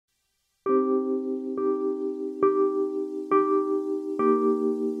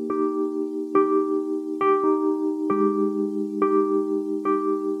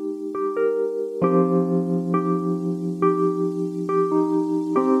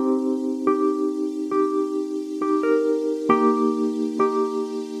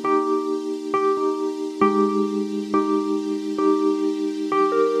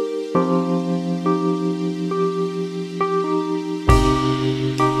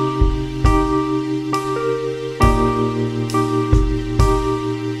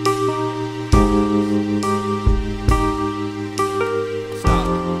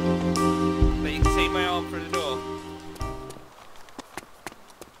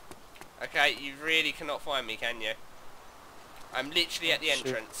Okay, you really cannot find me, can you? I'm literally at the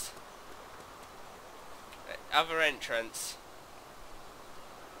entrance. Other entrance.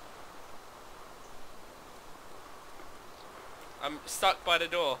 I'm stuck by the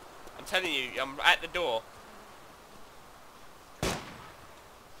door. I'm telling you, I'm at the door.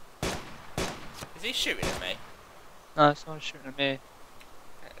 Is he shooting at me? No, it's not shooting at me.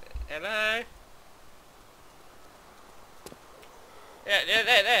 Hello? Yeah,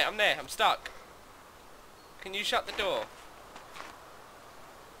 there, I'm there, I'm stuck. Can you shut the door?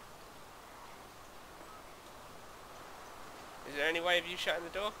 Is there any way of you shutting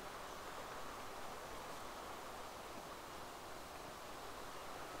the door?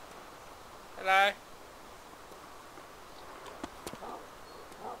 Hello?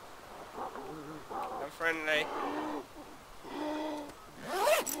 I'm friendly.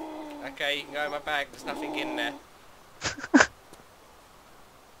 Okay, you can go in my bag, there's nothing in there.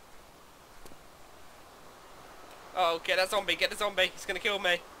 Oh, get that zombie, get the zombie, he's gonna kill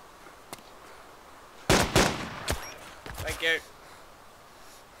me. Thank you.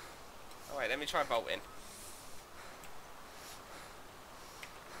 Oh wait, let me try bolting.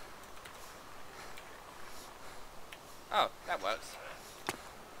 Oh, that works.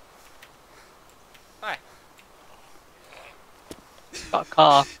 Hi. Got a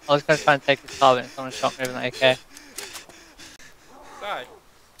car. I was going to try and take his car, but someone shot me with an AK. So,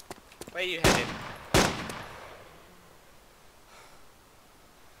 where are you heading?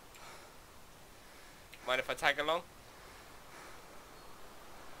 Mind if I tag along?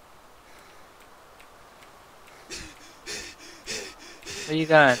 Where are you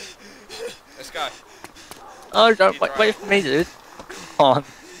going? Let's go. Oh, don't wait for me, dude. Come on.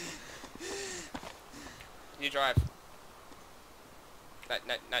 You drive.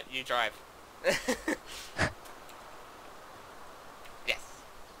 No, you drive. Yes.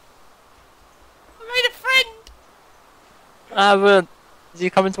 I made a friend! I haven't. Is he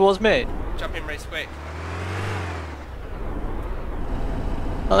coming towards me? Jump in race quick.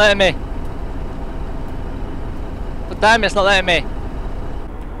 Not letting me. But damn it, it's not letting me.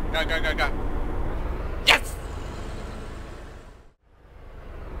 Go, go, go, go. Yes!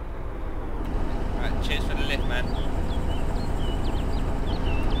 Right, cheers for the lift, man.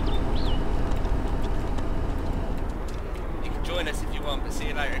 You can join us if you want, but see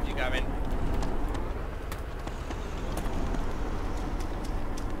you later if you go in.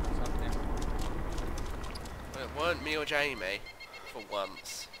 Well, it weren't me or Jamie, for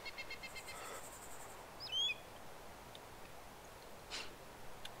once.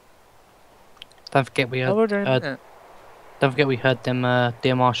 Don't forget we heard them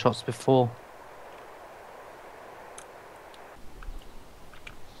DMR shots before.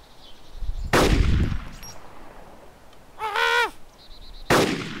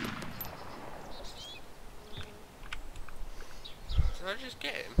 Did I just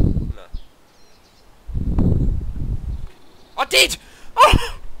get him? No. I did!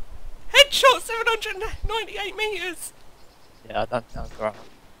 Oh! Headshot 798 metres! Yeah, I don't think that's right.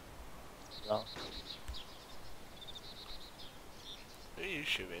 No. Who are you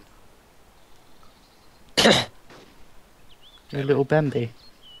shooting? Your little Bambi.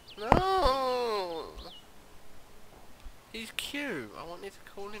 No! He's cute. I wanted to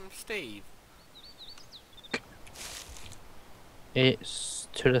call him Steve. It's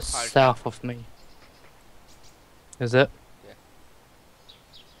to the south of me. Is it? Yeah.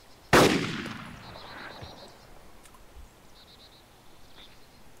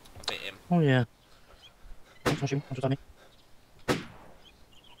 I bit him. Oh yeah. Me.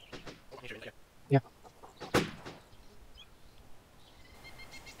 Yeah.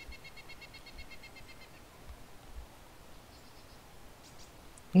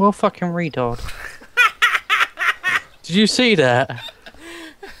 Well, fucking retard. Did you see that?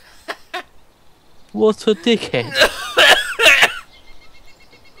 What a dickhead.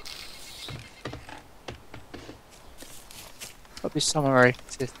 That'd be somewhere it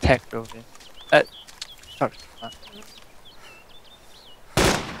says tech building. Sorry.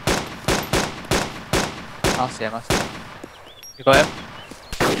 I see him, I see him. You got him?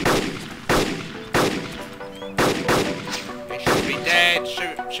 He should be dead.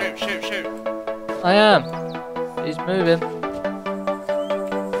 Shoot, shoot, shoot, shoot. I am. He's moving.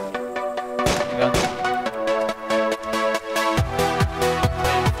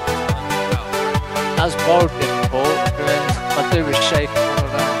 That's broken.